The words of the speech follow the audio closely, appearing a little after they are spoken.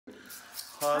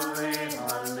Halle,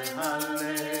 halle,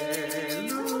 hallelujah.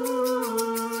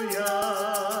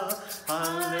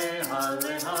 Halle,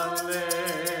 halle, hallelujah.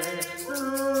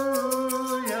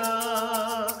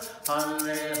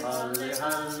 Halle, halle,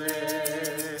 hallelujah.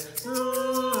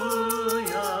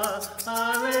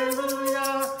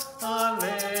 Hallelujah,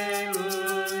 hallelujah.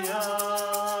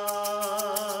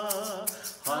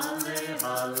 Halle,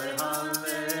 halle, hallelujah.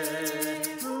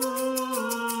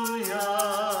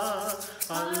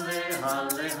 Halle,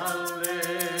 halle, hallelujah.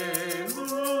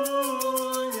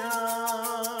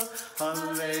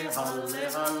 Halle, halle,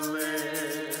 hallelujah.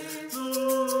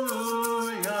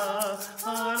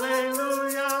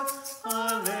 Hallelujah,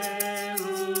 hallelujah.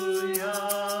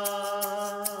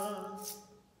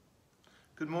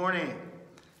 Good morning,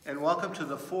 and welcome to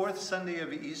the fourth Sunday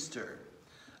of Easter.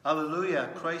 Hallelujah,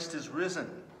 Christ is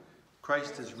risen.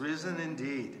 Christ is risen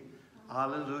indeed.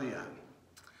 Hallelujah.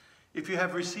 If you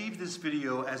have received this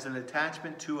video as an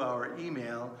attachment to our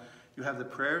email, you have the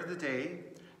prayer of the day,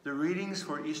 the readings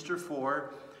for Easter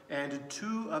 4, and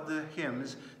 2 of the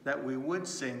hymns that we would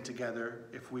sing together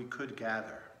if we could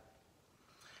gather.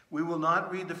 We will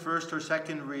not read the first or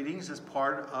second readings as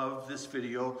part of this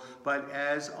video, but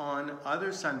as on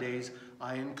other Sundays,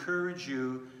 I encourage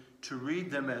you to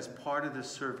read them as part of the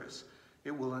service.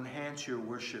 It will enhance your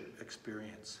worship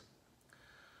experience.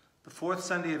 The fourth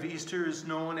Sunday of Easter is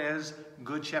known as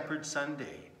Good Shepherd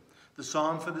Sunday. The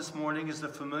psalm for this morning is the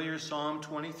familiar Psalm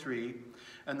 23,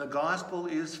 and the gospel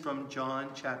is from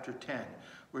John chapter 10,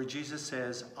 where Jesus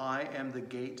says, "I am the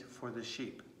gate for the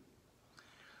sheep."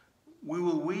 We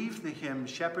will weave the hymn,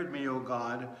 "Shepherd Me, O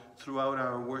God," throughout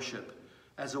our worship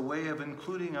as a way of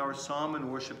including our psalm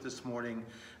in worship this morning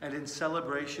and in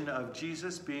celebration of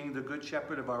Jesus being the Good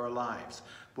Shepherd of our lives,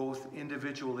 both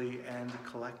individually and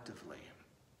collectively.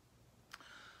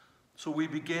 So we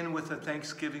begin with a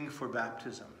thanksgiving for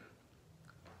baptism.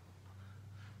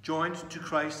 Joined to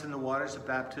Christ in the waters of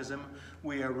baptism,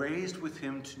 we are raised with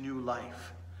him to new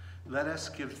life. Let us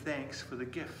give thanks for the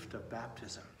gift of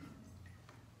baptism.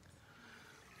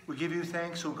 We give you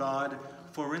thanks, O God,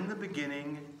 for in the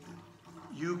beginning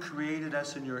you created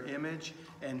us in your image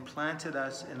and planted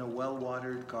us in a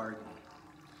well-watered garden.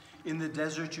 In the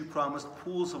desert you promised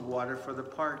pools of water for the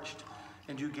parched,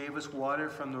 and you gave us water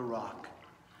from the rock.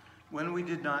 When we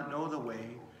did not know the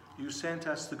way, you sent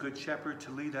us the Good Shepherd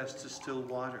to lead us to still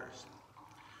waters.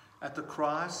 At the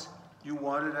cross, you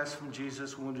watered us from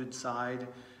Jesus' wounded side,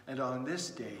 and on this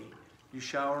day, you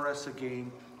shower us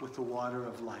again with the water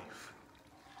of life.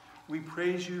 We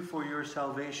praise you for your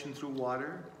salvation through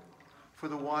water, for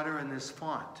the water in this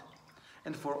font,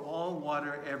 and for all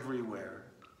water everywhere.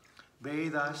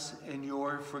 Bathe us in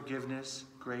your forgiveness,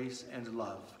 grace, and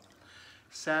love.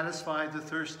 Satisfy the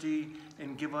thirsty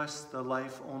and give us the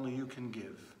life only you can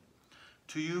give.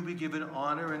 To you be given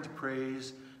honor and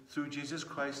praise through Jesus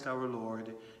Christ our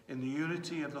Lord, in the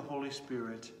unity of the Holy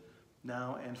Spirit,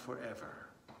 now and forever.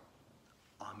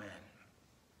 Amen.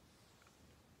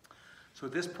 So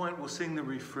at this point we'll sing the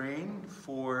refrain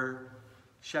for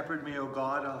 "Shepherd Me, O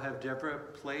God." I'll have Deborah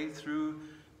play through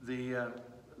the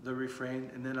refrain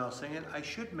and then I'll sing it. I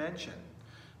should mention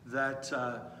that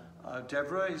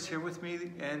Deborah is here with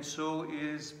me, and so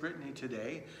is Brittany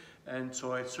today. And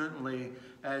so I certainly,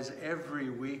 as every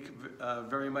week,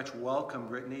 very much welcome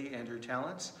Brittany and her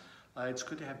talents. It's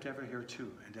good to have Deborah here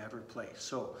too, and to have her play.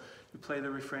 So you play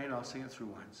the refrain, I'll sing it through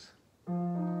once.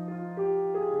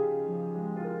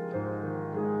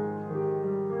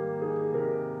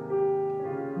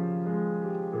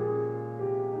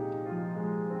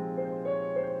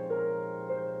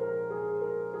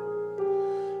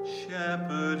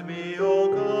 Shepherd me,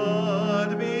 O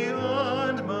God,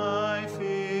 beyond my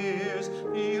fears,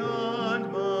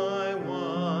 beyond my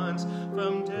wants,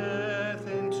 from death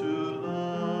into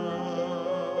life.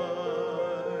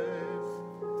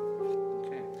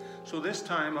 Okay, so this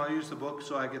time I'll use the book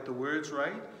so I get the words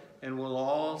right, and we'll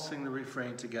all sing the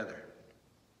refrain together.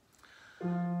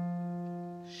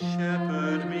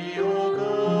 Shepherd me, O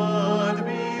God,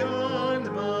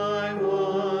 beyond my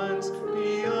wants,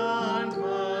 beyond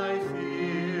my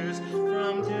fears,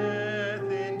 from death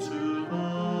into life.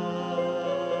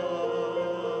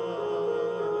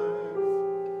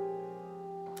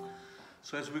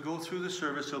 So as we go through the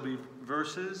service, there'll be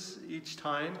verses each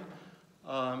time,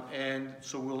 and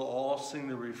so we'll all sing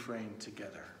the refrain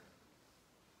together.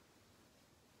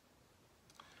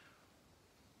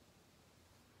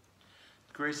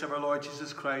 The grace of our Lord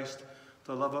Jesus Christ,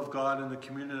 the love of God, and the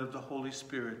communion of the Holy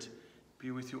Spirit be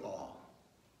with you all.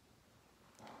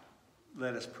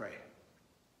 Let us pray.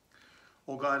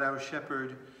 O God, our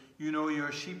shepherd, you know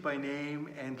your sheep by name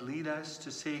and lead us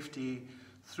to safety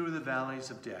through the valleys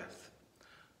of death.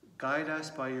 Guide us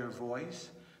by your voice,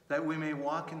 that we may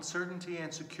walk in certainty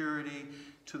and security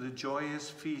to the joyous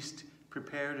feast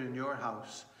prepared in your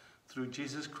house, through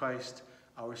Jesus Christ,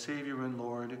 our Savior and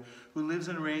Lord, who lives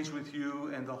and reigns with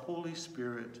you and the Holy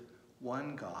Spirit,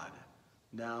 one God,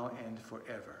 now and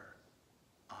forever.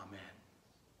 Amen.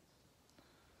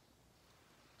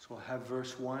 So we'll have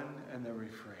verse 1 and the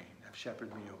refrain of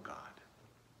Shepherd Me, O God.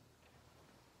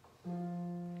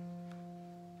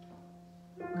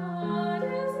 God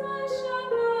is my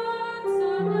shepherd, so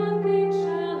nothing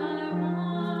shall I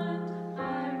want. I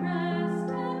rest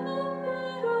in the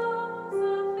meadows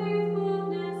of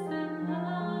faithfulness and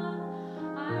love.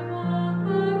 I walk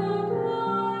by the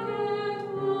quiet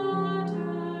water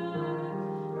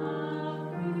of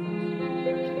peace.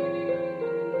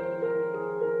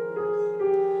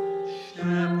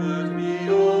 Shepherd me,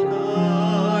 O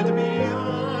God,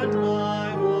 beyond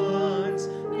my wants,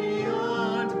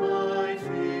 beyond my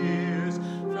fears,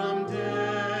 from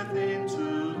death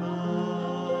into life.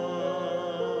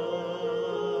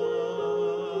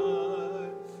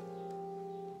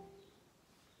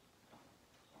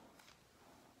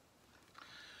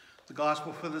 The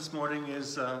gospel for this morning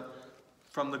is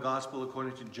from the gospel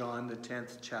according to John, the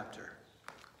 10th chapter.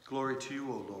 Glory to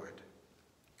you, O Lord.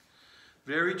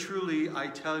 Very truly, I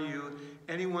tell you,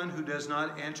 anyone who does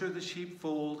not enter the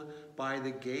sheepfold by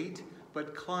the gate,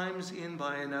 but climbs in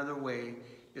by another way,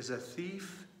 is a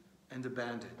thief and a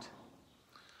bandit.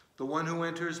 The one who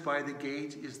enters by the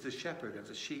gate is the shepherd of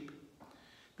the sheep.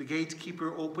 The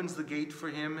gatekeeper opens the gate for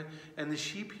him, and the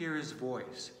sheep hear his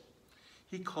voice.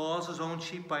 He calls his own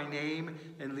sheep by name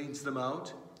and leads them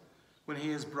out. When he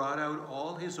has brought out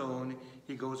all his own,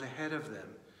 he goes ahead of them,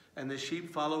 and the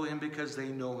sheep follow him because they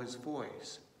know his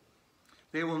voice.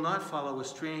 They will not follow a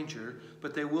stranger,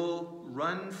 but they will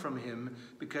run from him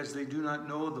because they do not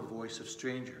know the voice of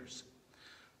strangers.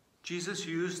 Jesus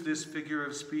used this figure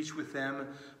of speech with them,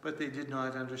 but they did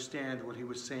not understand what he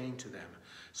was saying to them.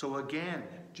 So again,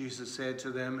 Jesus said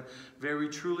to them, very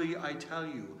truly, I tell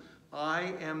you,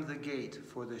 I am the gate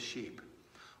for the sheep.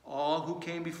 All who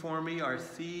came before me are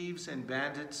thieves and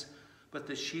bandits, but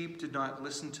the sheep did not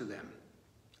listen to them.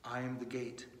 I am the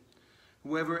gate.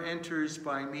 Whoever enters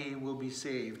by me will be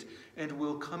saved, and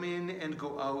will come in and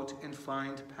go out and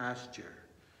find pasture.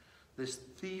 This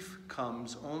thief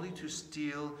comes only to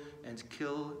steal and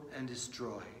kill and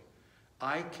destroy.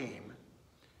 I came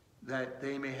that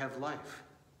they may have life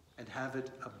and have it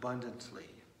abundantly.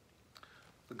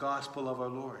 The gospel of our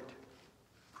Lord.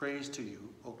 Praise to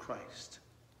you, O Christ.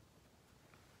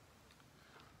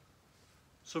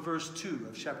 So verse 2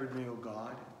 of Shepherd Me, O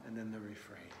God, and then the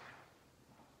refrain.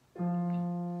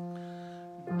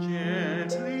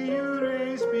 Gently you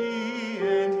raise me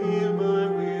and heal my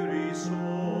weary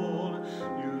soul.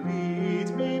 You lead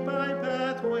me by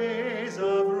pathways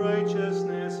of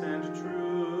righteousness and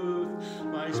truth.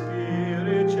 My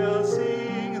spirit shall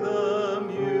sing the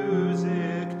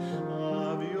music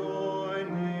of your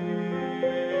name.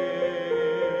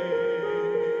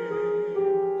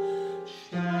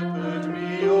 Shepherd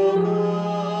me, O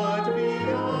God,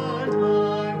 beyond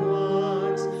my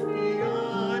wants,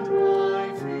 beyond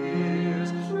my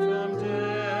fears, from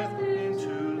death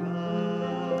into life.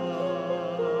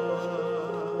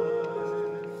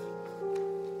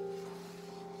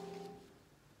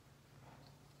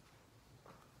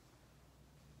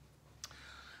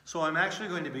 So I'm actually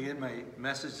going to begin my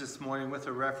message this morning with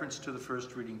a reference to the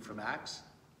first reading from Acts.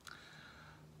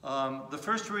 The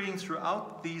first reading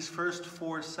throughout these first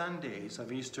 4 Sundays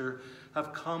of Easter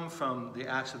have come from the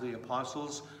Acts of the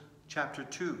Apostles, chapter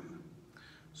 2.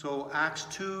 So Acts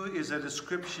 2 is a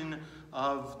description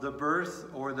of the birth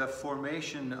or the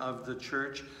formation of the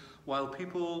church while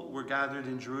people were gathered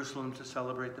in Jerusalem to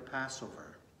celebrate the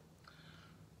Passover.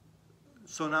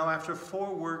 So now after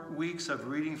 4 weeks of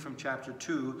reading from chapter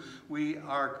 2, we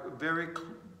are very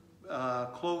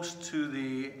close to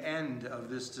the end of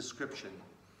this description.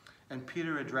 And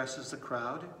Peter addresses the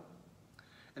crowd,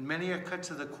 and many are cut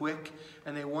to the quick,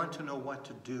 and they want to know what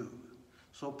to do.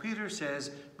 So Peter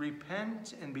says,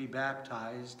 repent and be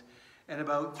baptized, and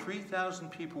about 3,000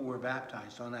 people were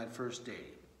baptized on that first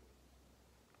day.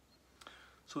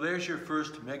 So there's your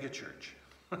first megachurch.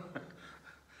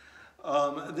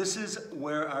 This is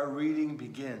where our reading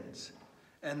begins.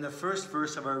 And the first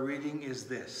verse of our reading is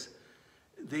this.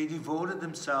 They devoted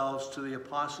themselves to the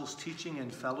apostles' teaching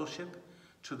and fellowship,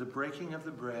 to the breaking of the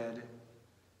bread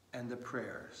and the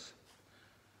prayers.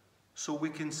 So we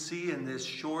can see in this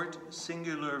short,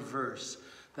 singular verse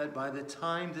that by the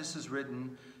time this is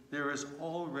written, there is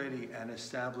already an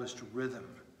established rhythm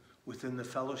within the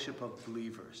fellowship of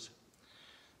believers.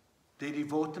 They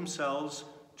devote themselves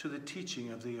to the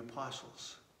teaching of the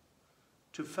apostles,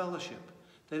 to fellowship,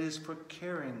 that is, for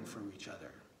caring for each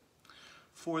other,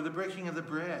 for the breaking of the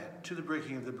bread, to the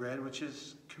breaking of the bread, which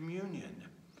is communion,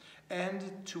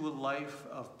 and to a life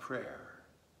of prayer.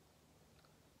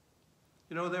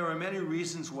 You know, there are many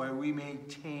reasons why we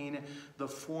maintain the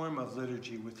form of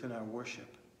liturgy within our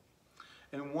worship.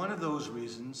 And one of those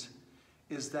reasons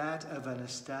is that of an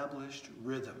established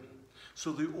rhythm.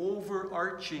 So the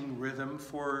overarching rhythm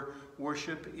for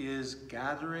worship is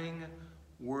gathering,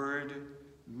 word,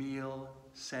 meal,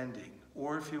 sending.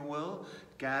 Or if you will,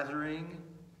 gathering,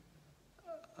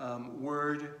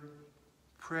 word,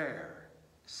 prayer,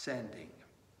 sending.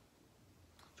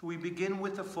 So we begin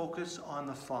with the focus on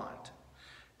the font.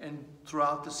 And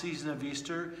throughout the season of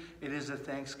Easter, it is a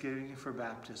thanksgiving for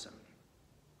baptism,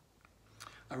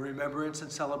 a remembrance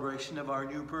and celebration of our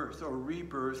new birth or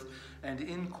rebirth and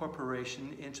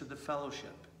incorporation into the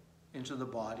fellowship, into the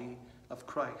body of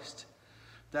Christ.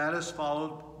 That is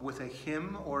followed with a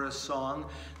hymn or a song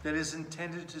that is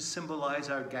intended to symbolize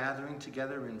our gathering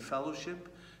together in fellowship,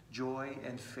 joy,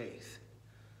 and faith.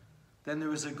 Then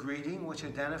there is a greeting which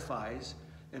identifies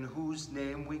in whose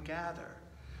name we gather.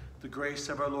 The grace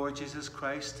of our Lord Jesus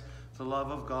Christ, the love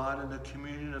of God, and the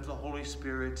communion of the Holy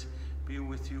Spirit be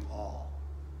with you all.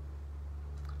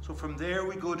 So from there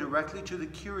we go directly to the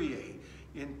Kyrie,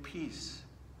 in peace.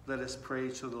 Let us pray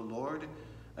to the Lord.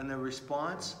 And the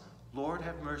response, Lord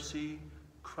have mercy,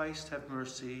 Christ have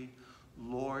mercy,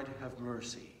 Lord have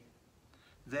mercy.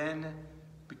 Then,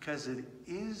 because it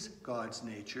is God's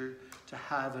nature to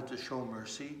have and to show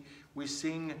mercy, we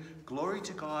sing glory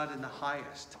to God in the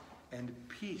highest, and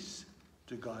peace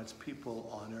to God's people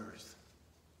on earth.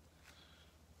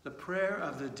 The prayer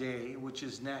of the day, which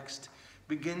is next,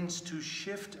 begins to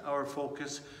shift our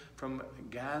focus from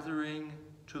gathering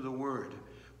to the Word,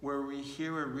 where we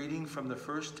hear a reading from the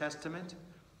First Testament,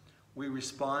 we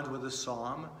respond with a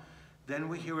psalm, then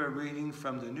we hear a reading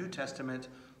from the New Testament,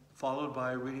 followed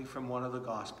by a reading from one of the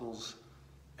Gospels,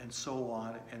 and so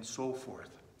on and so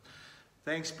forth.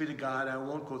 Thanks be to God, I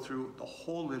won't go through the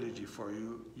whole liturgy for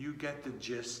you. You get the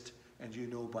gist, and you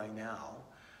know by now.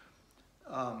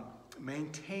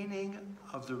 Maintaining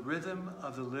of the rhythm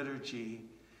of the liturgy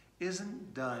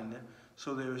isn't done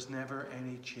so there is never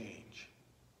any change.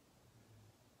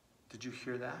 Did you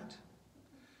hear that?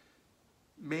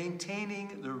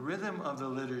 Maintaining the rhythm of the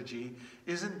liturgy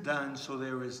isn't done so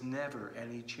there is never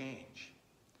any change.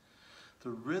 The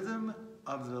rhythm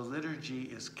of the liturgy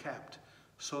is kept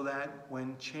so that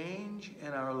when change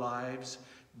in our lives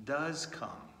does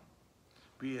come,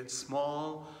 be it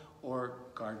small or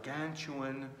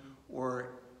gargantuan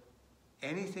or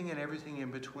anything and everything in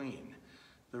between,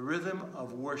 the rhythm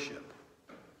of worship,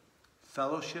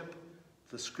 fellowship,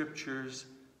 the scriptures,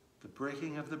 the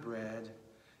breaking of the bread,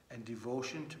 and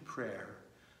devotion to prayer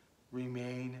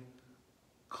remain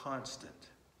constant.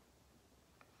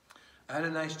 I had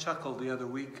a nice chuckle the other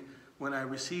week when I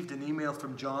received an email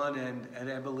from John and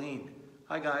Eveline.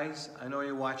 Hi guys, I know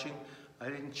you're watching. I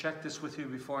didn't check this with you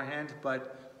beforehand,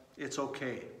 but it's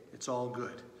okay. It's all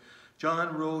good.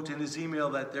 John wrote in his email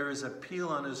that there is a peal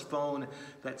on his phone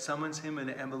that summons him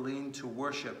and Eveline to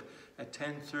worship at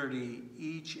 10:30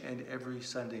 each and every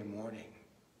Sunday morning.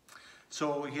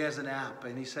 So he has an app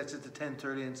and he sets it to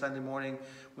 10:30 on Sunday morning.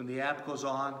 When the app goes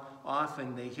off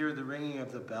and they hear the ringing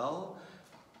of the bell,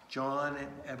 John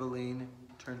and Eveline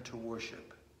turn to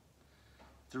worship.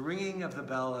 The ringing of the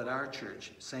bell at our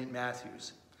church, St.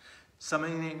 Matthew's,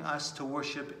 summoning us to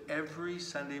worship every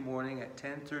Sunday morning at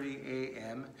 10:30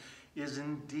 a.m. is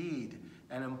indeed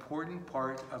an important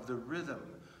part of the rhythm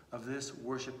of this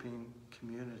worshiping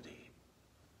community.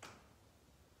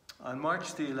 On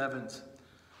March the 11th,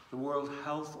 the World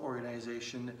Health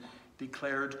Organization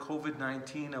declared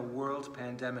COVID-19 a world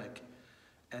pandemic,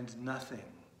 and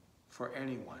nothing for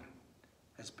anyone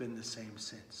has been the same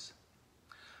since.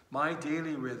 My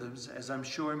daily rhythms, as I'm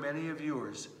sure many of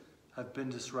yours, have been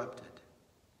disrupted.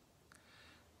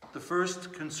 The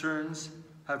first concerns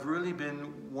have really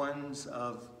been ones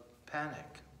of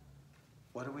panic.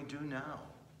 What do we do now?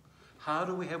 How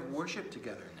do we have worship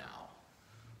together now?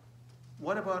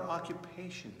 What about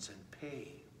occupations and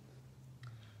pay?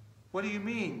 What do you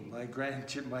mean? My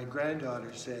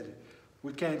granddaughter said,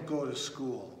 we can't go to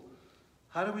school.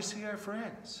 How do we see our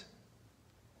friends?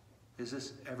 Is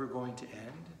this ever going to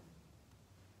end?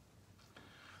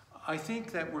 I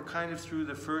think that we're kind of through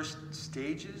the first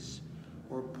stages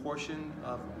or portion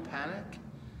of panic.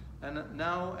 And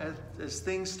now as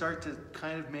things start to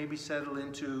kind of maybe settle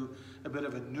into a bit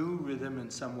of a new rhythm in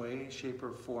some way, shape,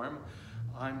 or form,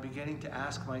 I'm beginning to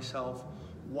ask myself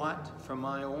what from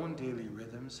my own daily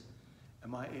rhythms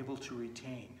am I able to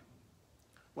retain?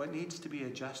 What needs to be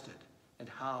adjusted and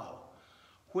how?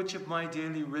 Which of my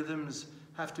daily rhythms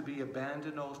have to be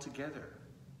abandoned altogether?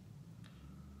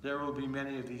 There will be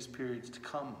many of these periods to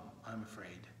come, I'm afraid.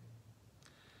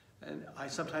 And I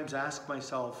sometimes ask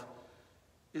myself,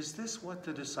 is this what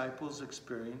the disciples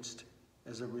experienced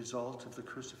as a result of the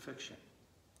crucifixion?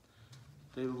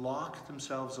 They locked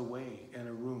themselves away in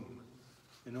a room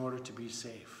in order to be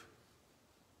safe.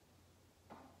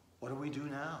 What do we do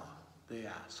now? They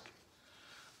ask.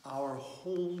 Our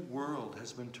whole world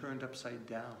has been turned upside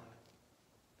down.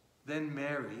 Then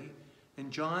Mary,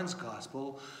 in John's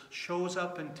Gospel, shows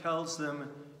up and tells them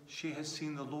she has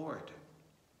seen the Lord.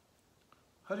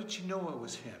 How did she know it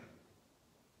was him?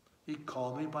 He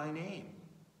called me by name,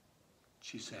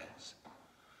 she says.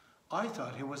 I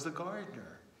thought he was the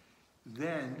gardener.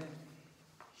 Then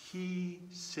he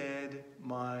said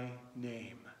my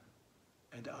name,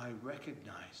 and I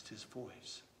recognized his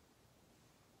voice.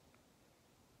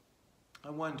 I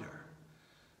wonder,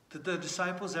 did the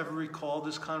disciples ever recall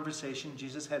this conversation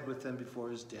Jesus had with them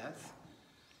before his death?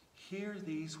 Hear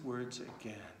these words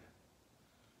again.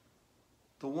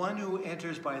 The one who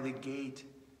enters by the gate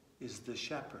is the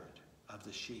shepherd of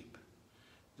the sheep.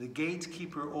 The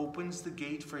gatekeeper opens the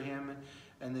gate for him,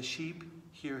 and the sheep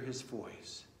hear his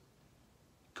voice.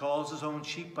 He calls his own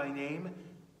sheep by name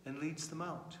and leads them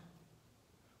out.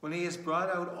 When he has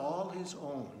brought out all his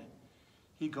own,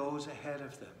 he goes ahead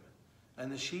of them,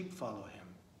 and the sheep follow him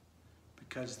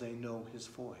because they know his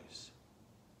voice.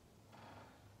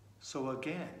 So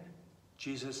again,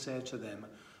 Jesus said to them,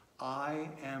 I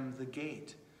am the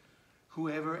gate.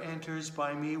 Whoever enters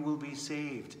by me will be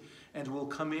saved and will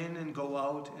come in and go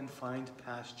out and find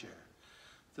pasture.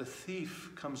 The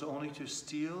thief comes only to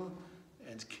steal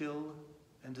and kill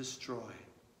and destroy.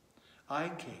 I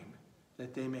came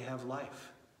that they may have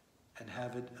life and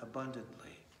have it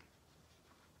abundantly.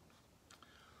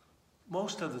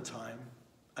 Most of the time,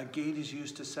 a gate is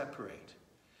used to separate,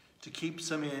 to keep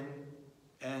some in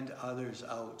and others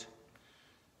out.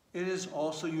 It is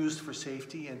also used for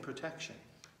safety and protection.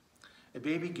 A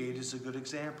baby gate is a good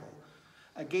example.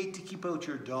 A gate to keep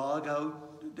your dog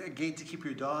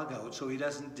out so he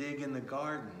doesn't dig in the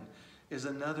garden is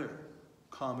another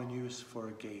common use for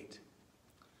a gate.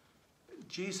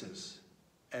 Jesus,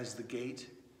 as the gate,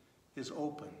 is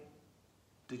open.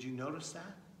 Did you notice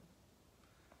that?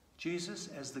 Jesus,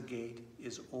 as the gate,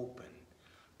 is open.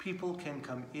 People can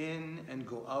come in and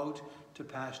go out to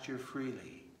pasture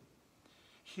freely.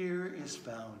 Here is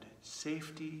found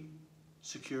safety,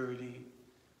 security,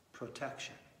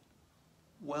 protection,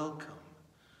 welcome,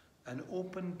 an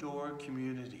open door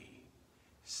community,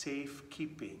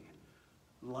 safekeeping,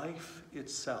 life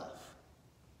itself,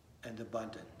 and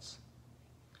abundance.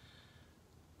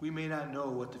 We may not know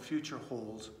what the future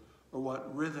holds or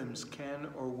what rhythms can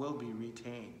or will be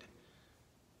retained.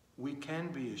 We can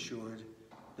be assured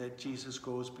that Jesus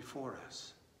goes before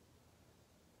us.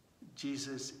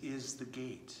 Jesus is the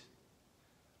gate,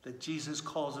 that Jesus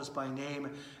calls us by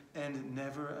name and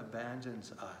never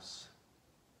abandons us.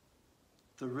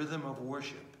 The rhythm of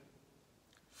worship,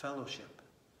 fellowship,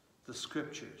 the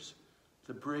scriptures,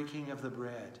 the breaking of the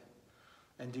bread,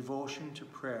 and devotion to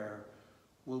prayer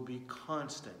will be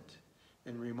constant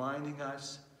in reminding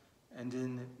us and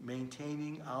in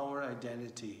maintaining our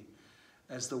identity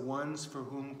as the ones for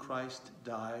whom Christ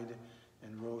died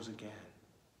and rose again.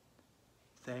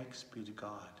 Thanks be to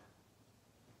God.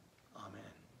 Amen.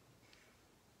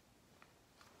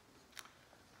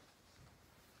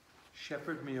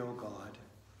 Shepherd me, O God,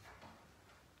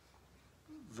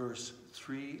 verse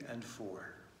 3 and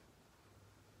 4.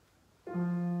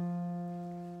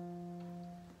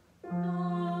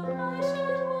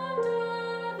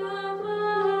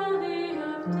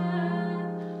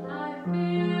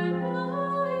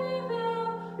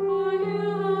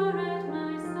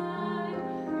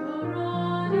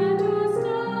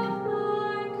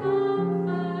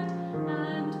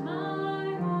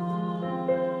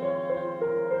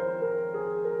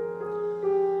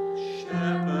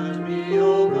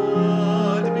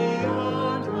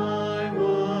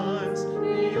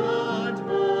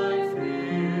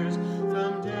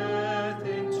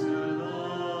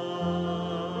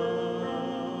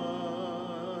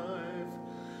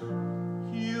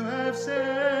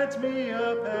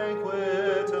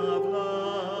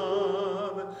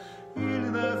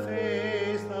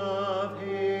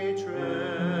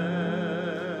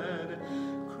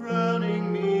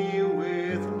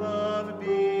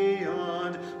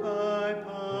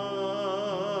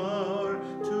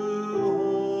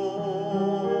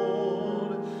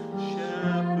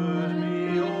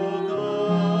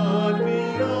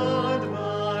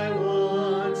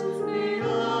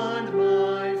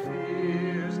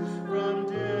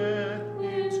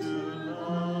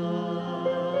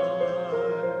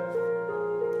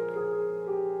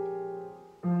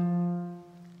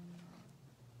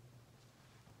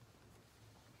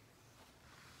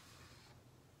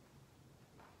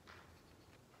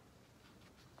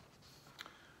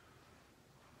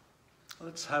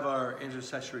 Let's have our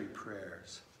intercessory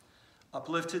prayers.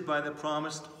 Uplifted by the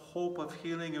promised hope of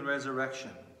healing and resurrection,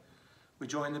 we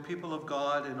join the people of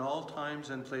God in all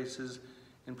times and places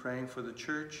in praying for the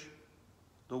church,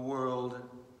 the world,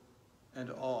 and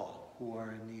all who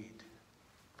are in need.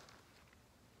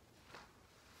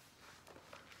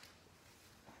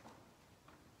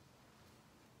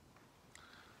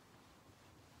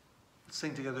 Let's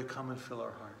sing together, "Come and Fill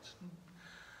Our Hearts."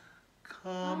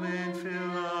 Come and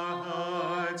fill our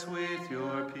hearts with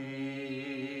your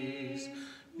peace.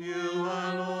 You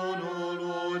alone, O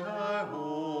Lord, are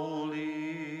holy.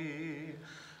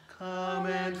 Come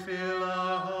and fill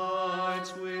our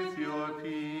hearts with your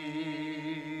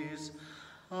peace.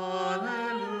 Alleluia.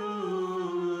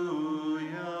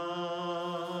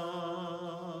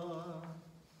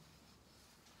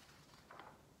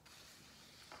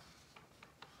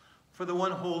 For the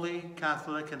one holy,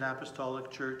 Catholic, and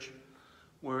Apostolic Church,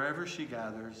 wherever she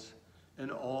gathers,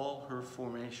 in all her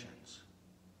formations.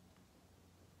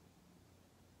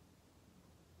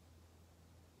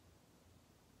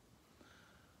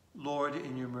 Lord,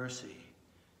 in your mercy,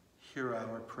 hear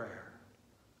our prayer.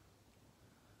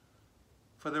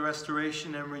 For the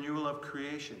restoration and renewal of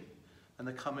creation and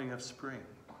the coming of spring.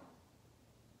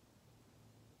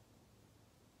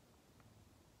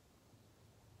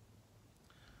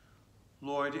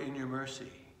 Lord, in your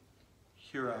mercy,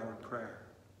 hear our prayer.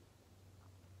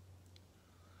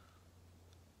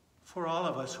 For all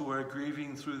of us who are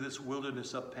grieving through this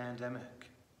wilderness of pandemic.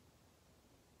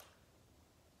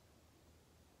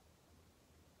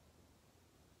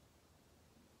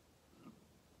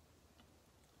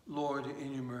 Lord,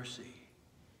 in your mercy,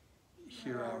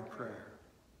 hear our prayer.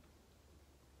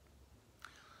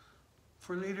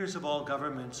 For leaders of all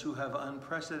governments who have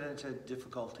unprecedented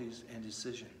difficulties and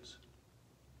decisions.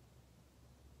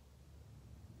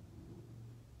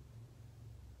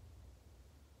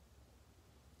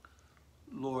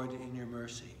 Lord, in your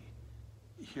mercy,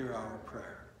 hear our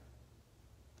prayer.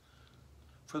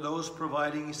 For those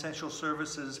providing essential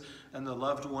services and the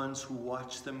loved ones who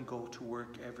watch them go to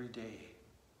work every day.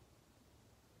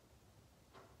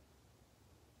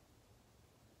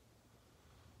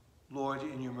 Lord,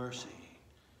 in your mercy,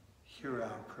 hear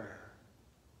our prayer.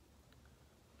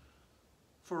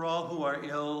 For all who are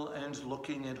ill and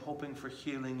looking and hoping for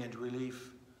healing and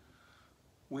relief,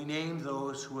 we name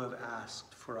those who have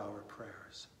asked for our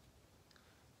prayers.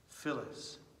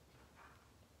 Phyllis,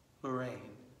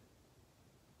 Lorraine,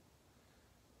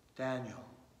 Daniel,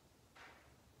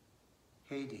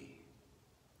 Haiti,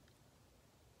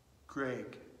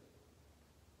 Greg,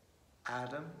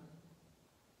 Adam,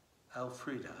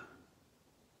 Elfrida,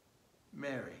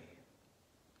 Mary,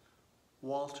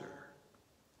 Walter,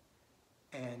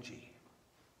 Angie,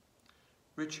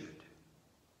 Richard,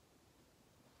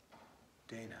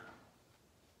 Dana.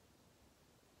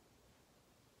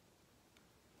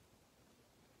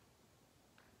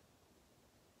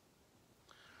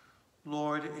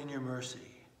 Lord, in your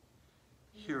mercy,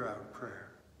 hear our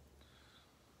prayer.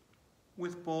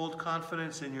 With bold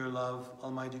confidence in your love,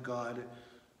 Almighty God,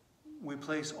 we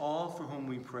place all for whom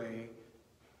we pray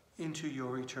into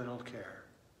your eternal care,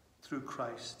 through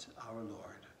Christ our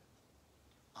Lord.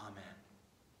 Amen.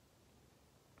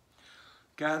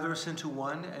 Gather us into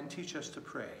one and teach us to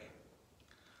pray.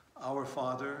 Our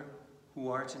Father, who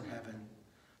art in heaven,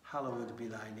 hallowed be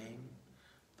thy name.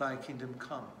 Thy kingdom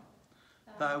come.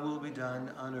 Thy will be done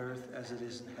on earth as it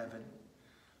is in heaven.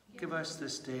 Give us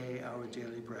this day our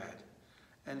daily bread,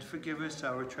 and forgive us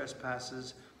our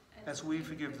trespasses, as we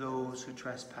forgive those who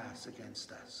trespass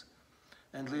against us.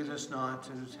 And lead us not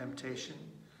into temptation,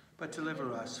 but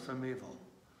deliver us from evil.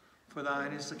 For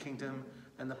thine is the kingdom,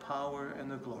 and the power, and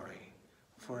the glory,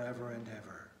 forever and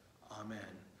ever.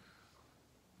 Amen.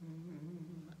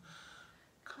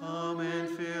 Come and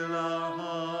fill our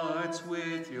hearts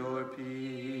with your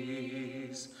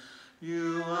peace.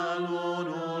 You alone,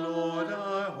 O Lord,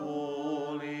 are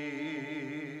holy.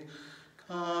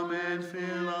 Come and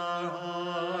fill our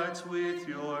hearts with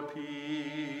your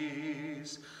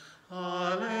peace.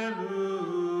 Alleluia.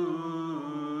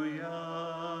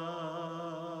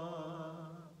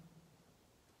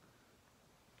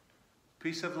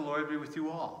 Peace of the Lord be with you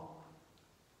all.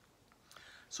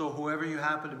 So whoever you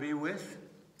happen to be with,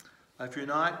 if you're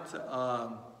not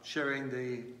sharing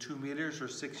the 2 meters or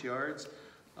 6 yards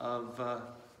of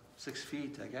 6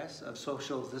 feet, I guess, of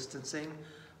social distancing,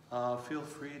 feel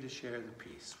free to share the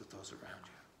peace with those around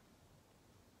you.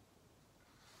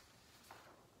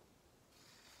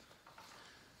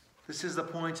 This is the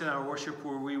point in our worship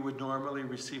where we would normally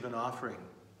receive an offering.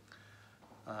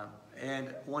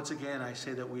 And once again, I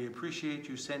say that we appreciate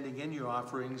you sending in your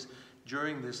offerings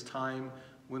during this time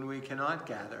when we cannot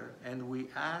gather, and we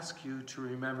ask you to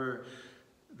remember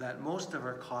that most of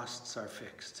our costs are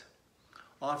fixed.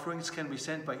 Offerings can be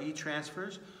sent by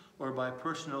e-transfers or by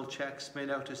personal checks made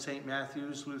out to St.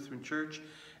 Matthew's Lutheran Church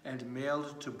and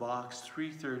mailed to Box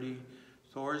 330,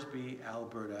 Thorsby,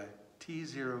 Alberta,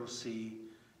 T0C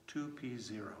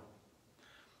 2P0.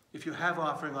 If you have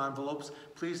offering envelopes,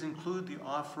 please include the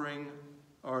offering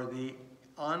or the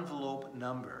envelope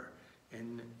number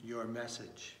in your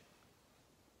message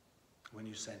when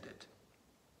you send it.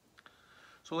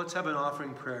 So let's have an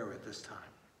offering prayer at this time.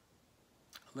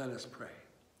 Let us pray.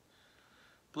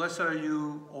 Blessed are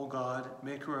you, O God,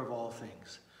 maker of all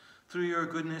things. Through your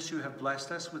goodness you have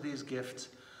blessed us with these gifts,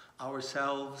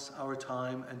 ourselves, our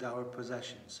time, and our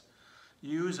possessions.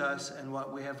 Use us and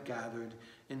what we have gathered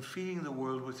in feeding the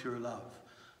world with your love,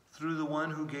 through the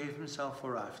one who gave himself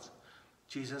for us,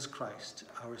 Jesus Christ,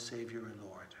 our Savior and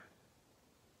Lord.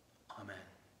 Amen.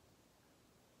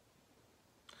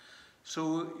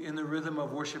 So in the rhythm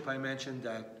of worship, I mentioned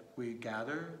that we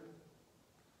gather.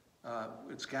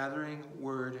 It's gathering,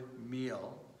 word,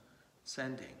 meal,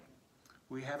 sending.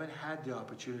 We haven't had the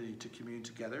opportunity to commune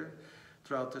together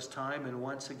throughout this time, and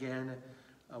once again,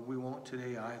 we won't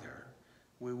today either.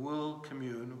 We will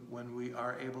commune when we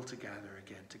are able to gather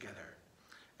again together,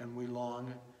 and we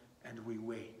long and we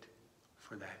wait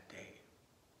for that day.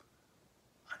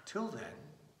 Until then,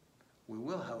 we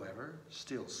will, however,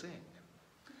 still sing.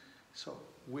 So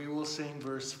we will sing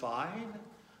verse 5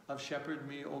 of Shepherd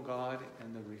Me, O God,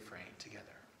 and the refrain together.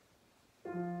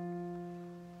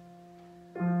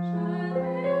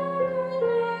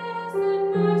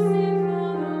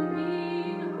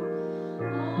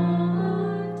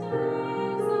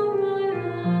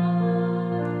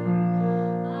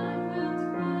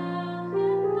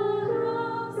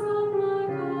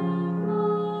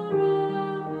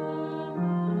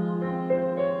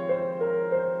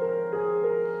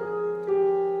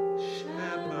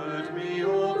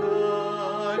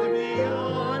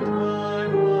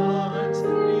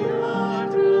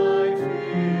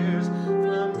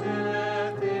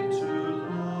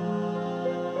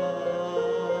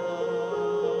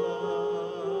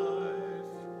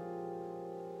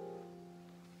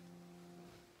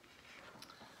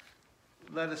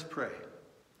 Let us pray.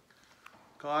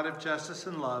 God of justice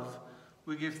and love,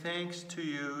 we give thanks to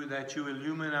you that you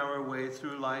illumine our way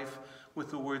through life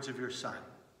with the words of your Son.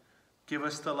 Give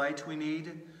us the light we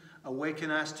need,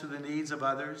 awaken us to the needs of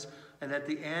others, and at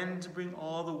the end bring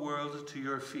all the world to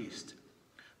your feast.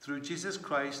 Through Jesus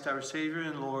Christ, our Savior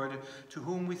and Lord, to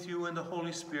whom with you and the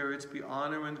Holy Spirit be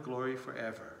honor and glory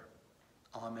forever.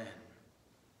 Amen.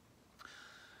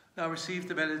 Now receive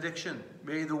the benediction.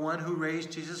 May the one who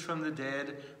raised Jesus from the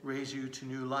dead raise you to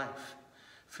new life,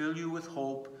 fill you with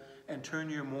hope, and turn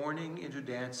your mourning into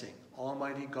dancing.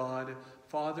 Almighty God,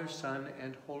 Father, Son,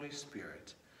 and Holy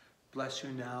Spirit, bless you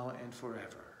now and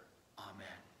forever. Amen.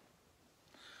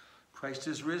 Christ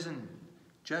is risen,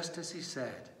 just as he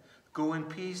said. Go in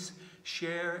peace,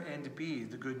 share and be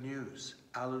the good news.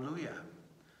 Alleluia.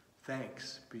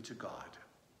 Thanks be to God.